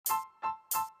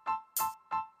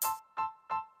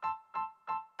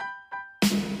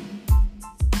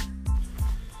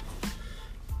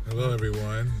Hello,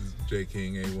 everyone. This is J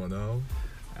King A10.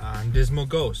 I'm Dismal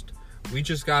Ghost. We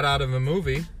just got out of a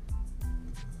movie.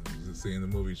 Just seeing the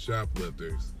movie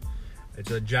Shoplifters.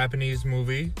 It's a Japanese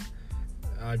movie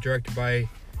directed by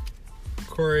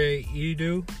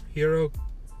Koreedo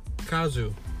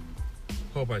Hirokazu.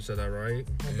 Hope I said that right.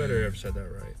 I better have said that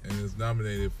right. And it's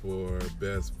nominated for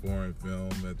Best Foreign Film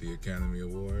at the Academy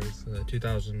Awards. The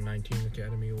 2019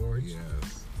 Academy Awards.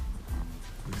 Yes.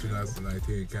 The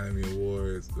 2019 Academy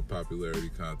Awards, the popularity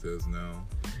contest now.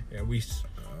 Yeah, we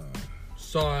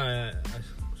saw a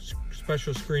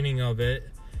special screening of it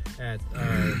at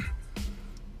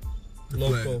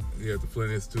local. The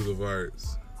Flint Institute of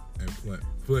Arts and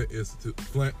Flint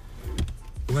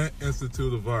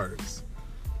Institute of Arts.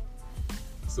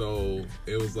 So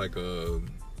it was like an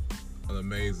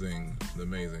amazing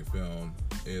film.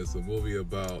 It's a movie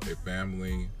about a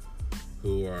family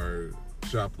who are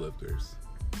shoplifters.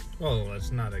 Well,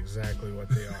 that's not exactly what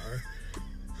they are.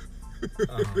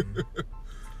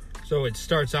 So it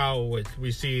starts out with,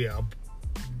 we see a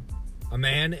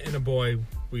man and a boy.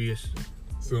 We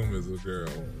assume is a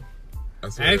girl. I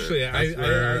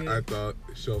thought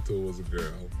Shota was a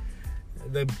girl.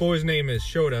 The boy's name is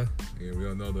Shota. Yeah, we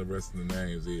don't know the rest of the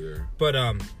names either. But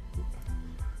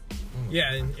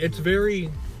yeah,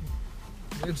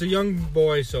 it's a young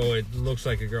boy, so it looks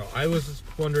like a girl. I was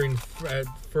wondering at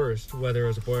first whether it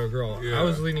was a boy or a girl. Yeah. I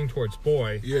was leaning towards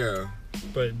boy. Yeah.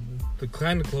 But the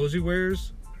kind of clothes he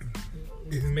wears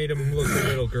made him look a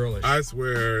little girlish. I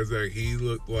swear that he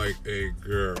looked like a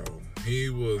girl. He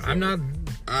was. I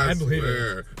believe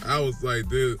swear. it. I was like,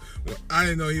 dude, I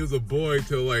didn't know he was a boy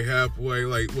till like halfway.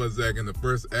 Like, was that in the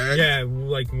first act? Yeah,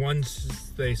 like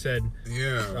once they said,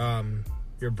 yeah,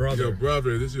 your brother,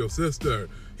 this is your sister.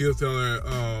 He was telling her,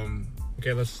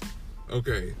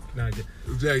 okay. No,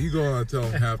 Jack, you go on and tell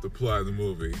him half the plot of the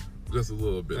movie, just a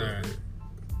little bit of it.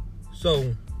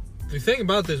 So, the thing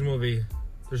about this movie,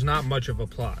 there's not much of a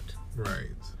plot.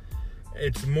 Right.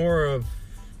 It's more of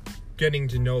getting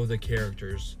to know the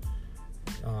characters,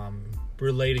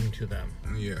 relating to them.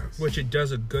 Yes. Which it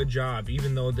does a good job,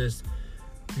 even though this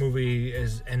movie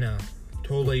is in a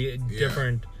totally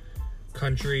different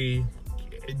country,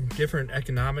 different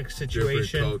economic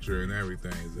situation, different culture and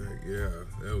everything. It's like,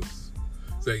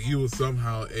 it's like you were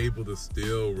somehow able to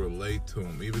still relate to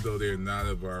them, even though they're not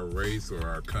of our race or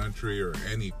our country or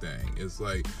anything. It's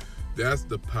like, that's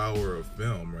the power of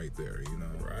film right there, you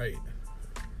know? Right.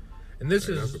 And this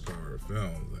that's the power of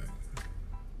film. Like,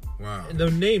 wow. The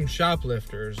name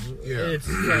Shoplifters. Yeah. It's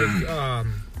like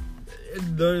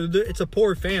it's a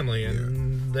poor family,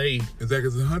 and it's like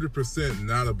it's 100%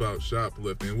 not about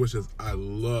shoplifting, which is I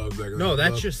love. Like,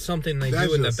 that's just something they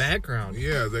do in the background.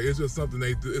 Yeah, like, it's just something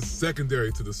they do. It's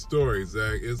secondary to the story,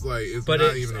 Zach. It's like it's but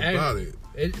not even about it.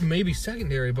 It may be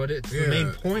secondary, but it's the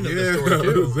main point of the story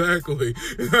too. Exactly.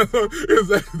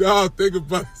 Exactly. Now I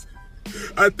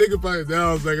think about it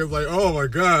now. It's like, oh my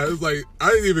god! It's like I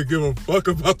didn't even give a fuck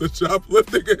about the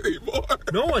shoplifting anymore.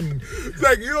 No one. It's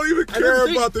like you don't even care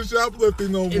about the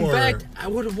shoplifting no more. In fact, I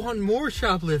would have wanted more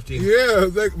shoplifting. Yeah,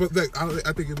 I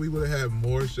think if we would have had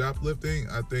more shoplifting,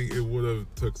 I think it would have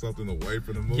took something away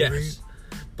from the movie. Yes,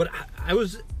 but I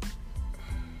was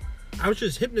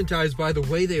just hypnotized by the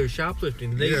way they were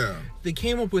shoplifting. They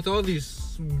came up with all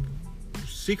these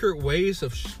secret ways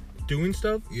of doing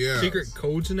stuff, secret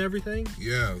codes and everything.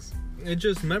 Yes, it's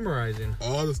just memorizing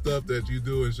all the stuff that you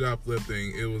do in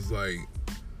shoplifting. It was like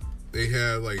they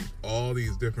had like all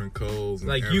these different codes.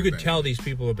 Like you could tell these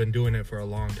people have been doing it for a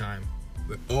long time.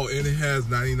 Oh, and it has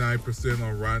 99%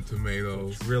 on Rotten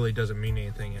Tomatoes. Which really doesn't mean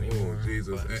anything anymore. Oh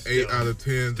Jesus! And 8 out of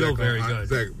 10. Still very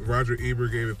good. Roger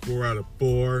Ebert gave it 4 out of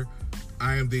 4.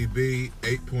 IMDb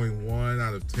 8.1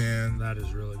 out of 10. That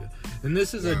is really good. And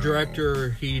this is a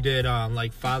director. He did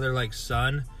like Father Like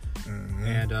Son,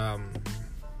 and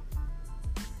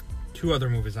 2 other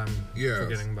movies I'm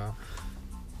forgetting about,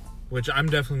 which I'm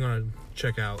definitely gonna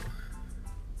check out.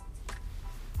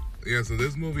 Yeah, so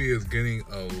this movie is getting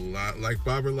a lot, like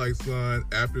Father Like Son,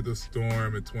 After the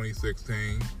Storm in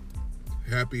 2016,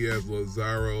 Happy as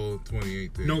Lazaro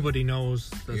 2018. Nobody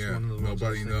knows. That's one of the ones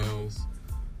Nobody knows.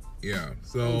 Yeah,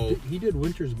 so he did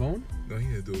Winter's Bone. No, he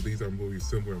didn't do it. These are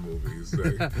similar movies.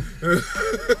 Like,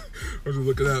 we're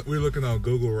looking on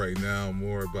Google right now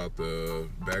more about the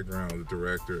background of the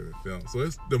director of the film. So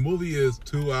the movie is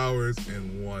 2 hours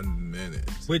and 1 minute,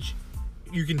 which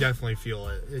you can definitely feel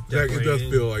it. It does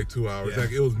feel like 2 hours. Yeah.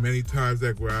 Like, it was many times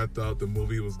where I thought the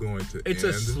movie was going to end. It's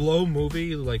a slow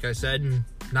movie, like I said,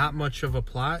 not much of a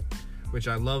plot, which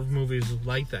I love movies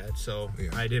like that. So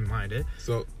I didn't mind it.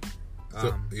 So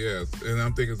So, yes, and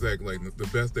I'm thinking, Zach, like the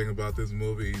best thing about this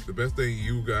movie, the best thing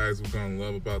you guys are gonna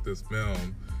love about this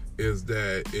film is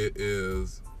that it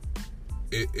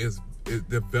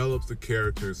develops the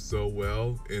characters so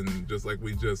well, and just like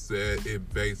we just said,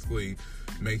 it basically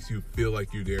makes you feel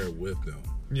like you're there with them.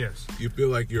 Yes, you feel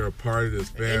like you're a part of this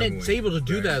family, and it's able to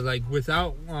do that like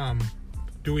without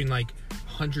doing like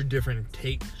 100 different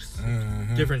takes,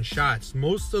 different shots.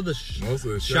 Most of the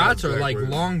shots are like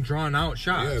long drawn out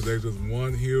shots. Yeah, there's just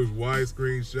one huge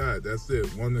widescreen shot. That's it.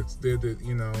 One extended,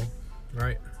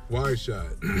 right. Wide shot.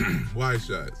 Wide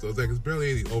shot. So it's like it's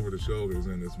barely any over the shoulders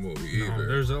in this movie either.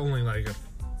 There's only like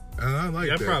and I like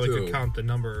that too. I probably could count the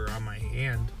number on my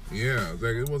hand. Yeah, it's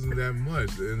like it wasn't that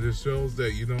much. And it shows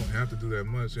that you don't have to do that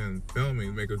much in filming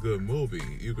to make a good movie.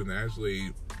 You can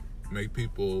actually make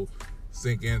people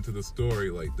sink into the story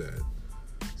like that.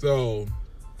 So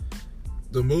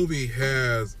the movie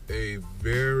has the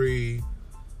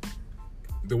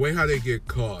way how they get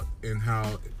caught and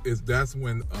how that's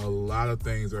when a lot of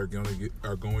things are going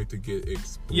to get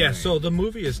explained. Yeah, so the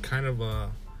movie is kind of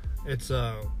it's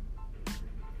a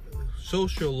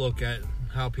social look at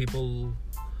how people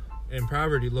in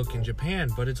poverty look in Japan,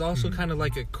 but it's also kind of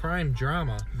like a crime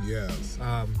drama. Yes.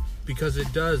 Because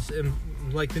it does,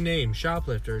 like the name,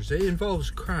 Shoplifters, it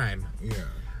involves crime. Yeah.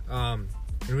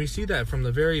 And we see that from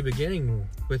the very beginning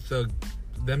with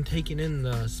them taking in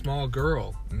the small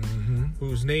girl,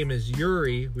 whose name is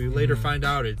Yuri. We later find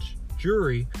out it's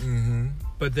Juri,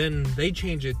 but then they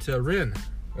change it to Rin,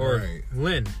 or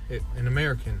Lin in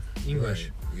American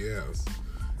English. Right. Yes.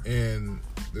 And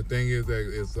the thing is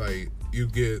that it's like you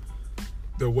get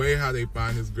the way how they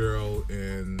find this girl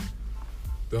and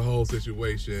the whole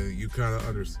situation, you kind of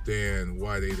understand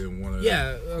why they didn't want to,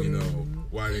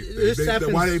 why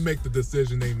they make the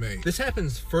decision they make. This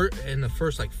happens in the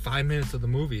first like 5 minutes of the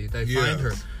movie. They find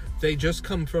her. They just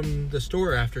come from the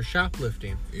store after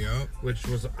shoplifting. Yeah, which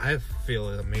was, I feel,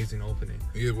 an amazing opening.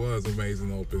 It was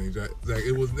amazing opening. Like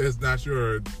it's not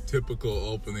your typical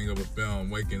opening of a film,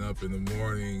 waking up in the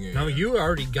morning. And, no, you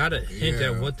already got a hint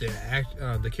at what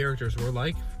the characters were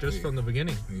like just from the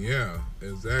beginning. Yeah,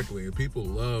 exactly. And people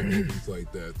love movies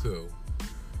like that too.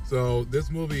 So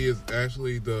this movie is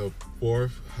actually the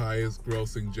 4th highest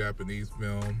grossing Japanese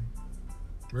film.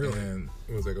 Really? And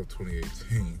it was like of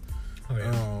 2018. Oh,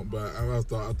 yeah. But I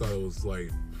thought it was like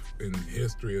in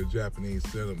history of Japanese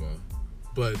cinema.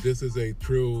 But this is a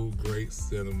true great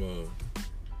cinema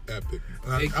epic.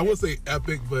 I would say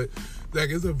epic, but like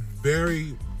it's a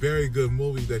very, very good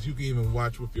movie that you can even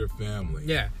watch with your family.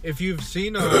 Yeah, if you've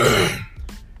seen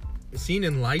Seen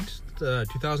in Light, the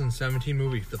 2017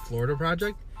 movie, The Florida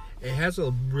Project, it has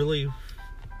a really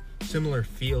similar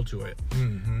feel to it.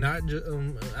 Not,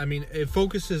 it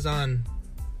focuses on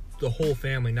the whole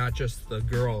family, not just the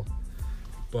girl.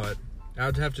 But I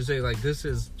would have to say, like, this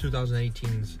is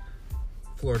 2018's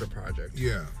Florida Project.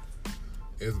 Yeah,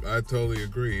 I totally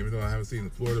agree. Even though I haven't seen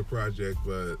the Florida Project,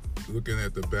 but looking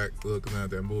at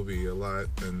that movie a lot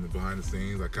and behind the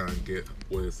scenes, I kind of get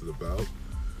what it's about.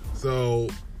 So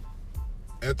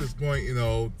at this point,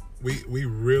 we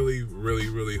really, really,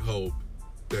 really hope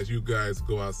that you guys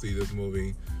go out and see this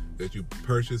movie, that you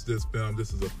purchase this film.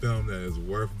 This is a film that is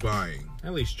worth buying.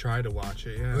 At least try to watch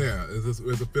it, yeah. Yeah, it's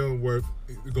a film worth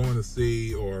going to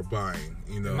see or buying,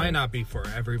 It might not be for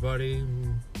everybody,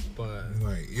 but...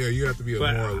 Like, yeah, you have to be more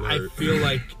alert. I feel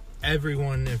like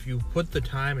everyone, if you put the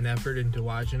time and effort into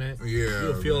watching it,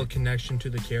 you'll feel a connection to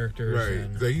the characters.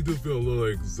 Right. That you do feel a little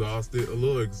exhausted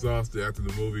after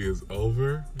the movie is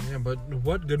over. Yeah, but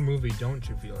what good movie don't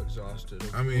you feel exhausted?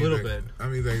 A little bit.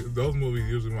 Those movies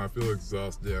usually when I feel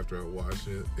exhausted after I watch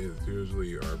it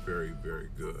usually are very, very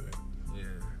good. Yeah.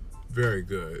 Very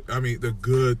good. The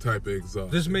good type of exhaustion.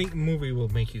 This movie will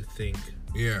make you think.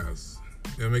 Yes.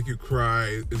 It'll make you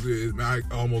cry. I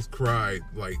almost cried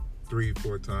like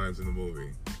 3-4 times in the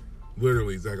movie.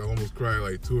 Literally, Zach, I almost cried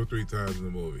like 2 or 3 times in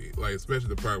the movie. Like, especially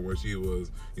the part where she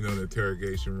was, in the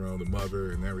interrogation room, the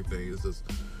mother and everything.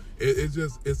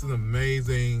 It's an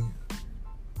amazing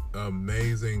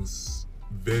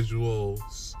visual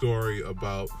story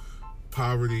about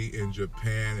poverty in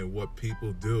Japan and what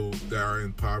people do that are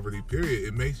in poverty, period.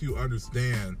 It makes you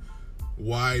understand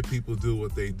why people do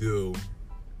what they do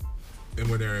and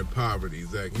when they're in poverty,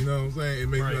 Zach. You know what I'm saying? It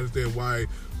makes you understand why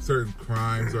certain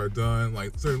crimes are done,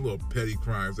 like certain little petty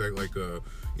crimes, like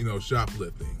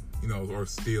shoplifting, or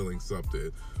stealing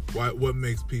something. What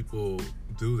makes people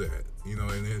do that?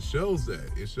 And it shows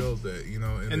that.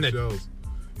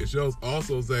 It shows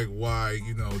also, Zach, why,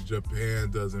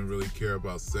 Japan doesn't really care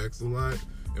about sex a lot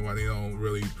and why they don't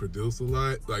really produce a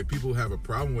lot. Like, people have a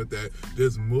problem with that.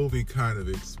 This movie kind of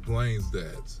explains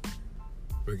that.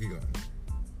 But keep going.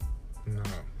 No.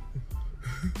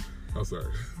 I'm sorry.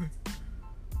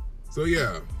 So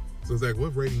yeah. So Zach,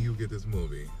 what rating you give this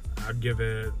movie? I'd give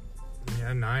it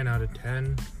 9 out of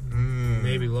 10.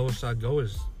 Maybe lowest I'd go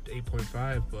is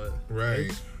 8.5, but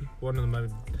it's one of my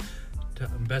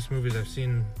best movies I've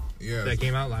seen that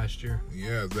came out last year.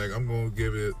 Yeah, Zach, I'm going to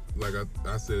give it, like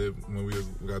I said it when we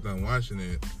got done watching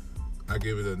it, I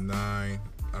give it a 9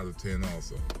 out of 10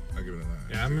 also. I give it a 9.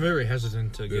 Yeah, I'm very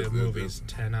hesitant to give movies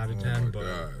 10 out of 10, but...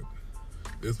 God.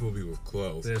 This movie was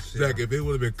close. Zach, if it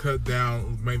would have been cut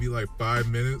down maybe like 5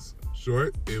 minutes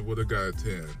short, it would have got a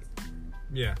 10.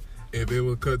 Yeah. If it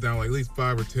would cut down like at least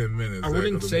 5 or 10 minutes. I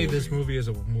wouldn't say this movie is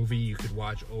a movie you could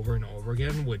watch over and over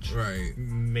again, which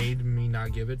made me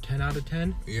not give it 10 out of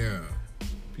 10. Yeah.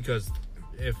 Because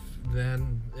if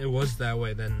then it was that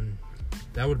way, then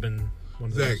that would have been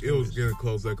one of the Zach, it was getting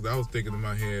close, because I was thinking in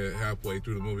my head halfway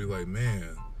through the movie, like,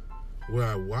 man, would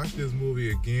I watch this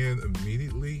movie again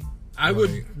immediately? I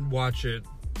would watch it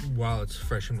while it's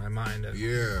fresh in my mind.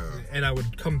 Yeah. And I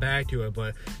would come back to it,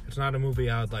 but it's not a movie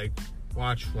I would like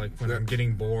watch like when I'm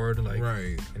getting bored. Like,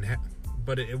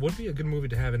 but it would be a good movie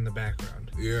to have in the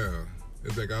background. Yeah.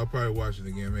 It's like I'll probably watch it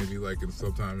again maybe like in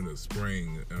sometime in the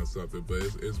spring or something, but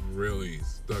it's really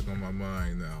stuck on my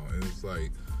mind now. And it's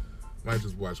like, I might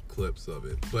just watch clips of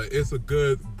it. But it's a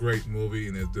great movie,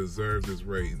 and it deserves its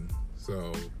rating.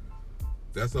 So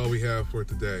that's all we have for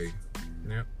today.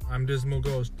 Yep, I'm Dismal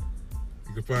Ghost.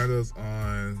 You can find us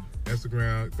on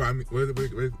Instagram. Find me.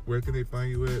 Where can they find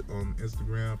you at? On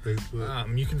Instagram,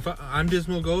 Facebook. You can. I'm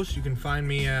Dismal Ghost. You can find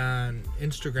me on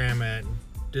Instagram at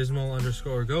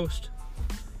Dismal_Ghost,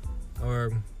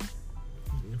 or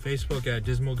Facebook at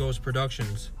Dismal Ghost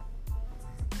Productions.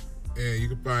 And you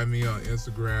can find me on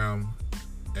Instagram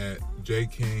at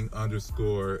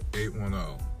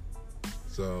jking_810.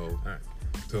 So, all right.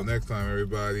 Till next time,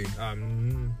 everybody.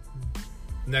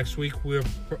 Next week we'll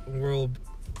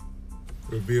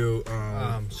reveal.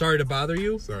 Sorry to Bother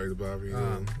You. Sorry to Bother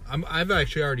You. I've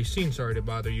actually already seen Sorry to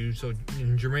Bother You, so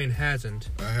Jermaine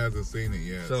hasn't. I haven't seen it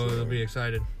yet. So they'll be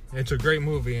excited. It's a great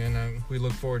movie, and we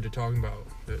look forward to talking about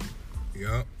it.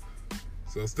 Yep.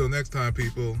 So, still next time,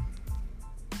 people.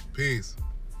 Peace.